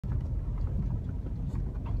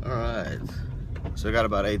Alright, so we got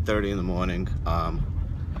about 8:30 in the morning,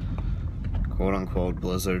 quote-unquote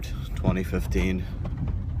blizzard 2015.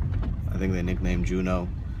 I think they nicknamed Juno,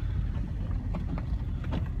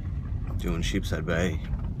 doing Sheepshead Bay.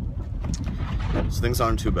 So things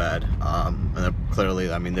aren't too bad, and they're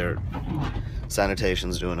clearly, I mean, their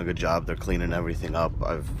sanitation's doing a good job. They're cleaning everything up.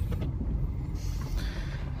 I've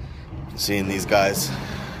seen these guys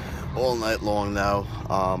all night long now,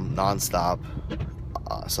 non-stop.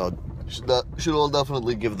 So should all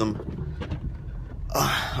definitely give them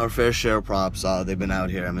our fair share of props. They've been out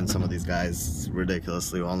here. I mean, some of these guys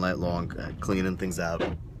ridiculously all night long, cleaning things out.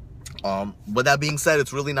 But that being said,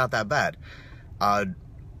 it's really not that bad. I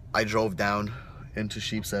drove down into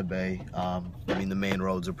Sheepshead Bay. I mean, the main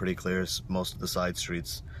roads are pretty clear. Most of the side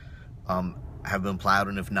streets have been plowed,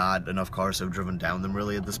 and if not, enough cars have driven down them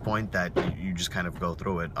really at this point that you just kind of go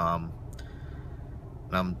through it. And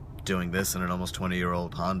I'm doing this in an almost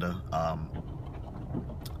 20-year-old Honda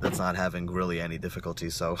that's not having really any difficulty,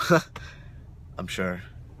 so I'm sure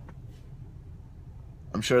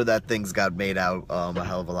that things got made out a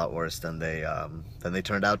hell of a lot worse than they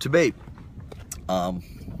turned out to be.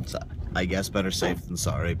 So I guess better safe than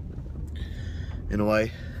sorry, in a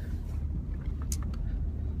way.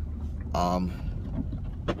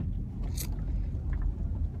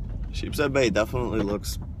 Sheepshead Bay definitely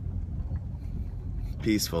looks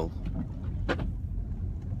peaceful.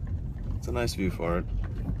 It's a nice view for it.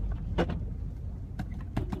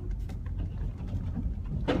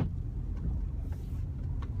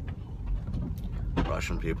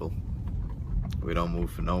 Russian people, we don't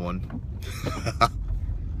move for no one.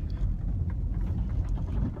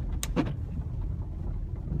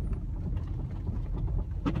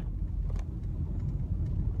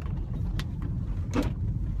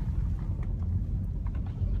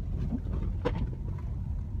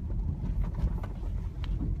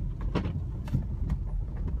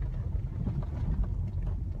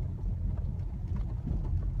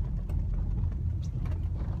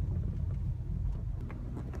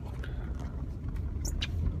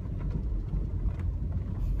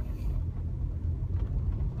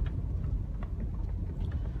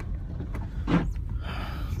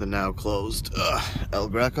 The now closed El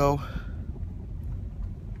Greco.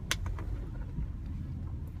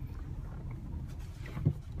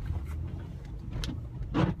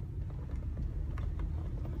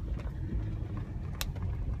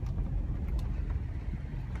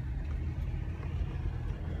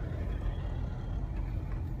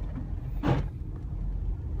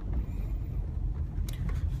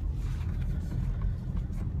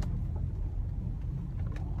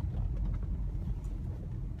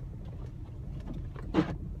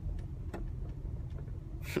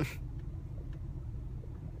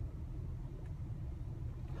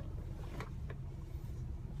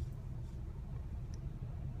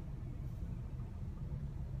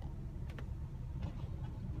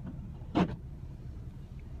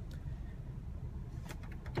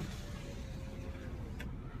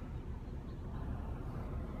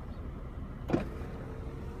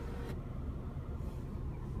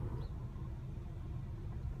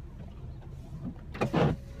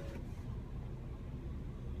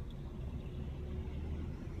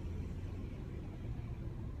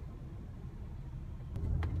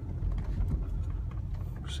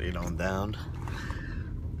 Proceed on down.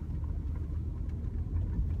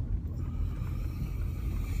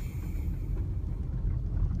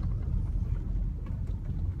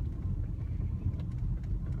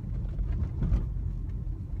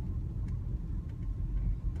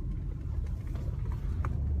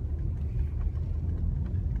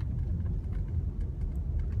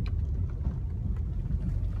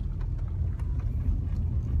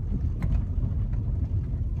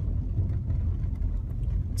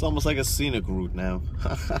 It's almost like a scenic route now.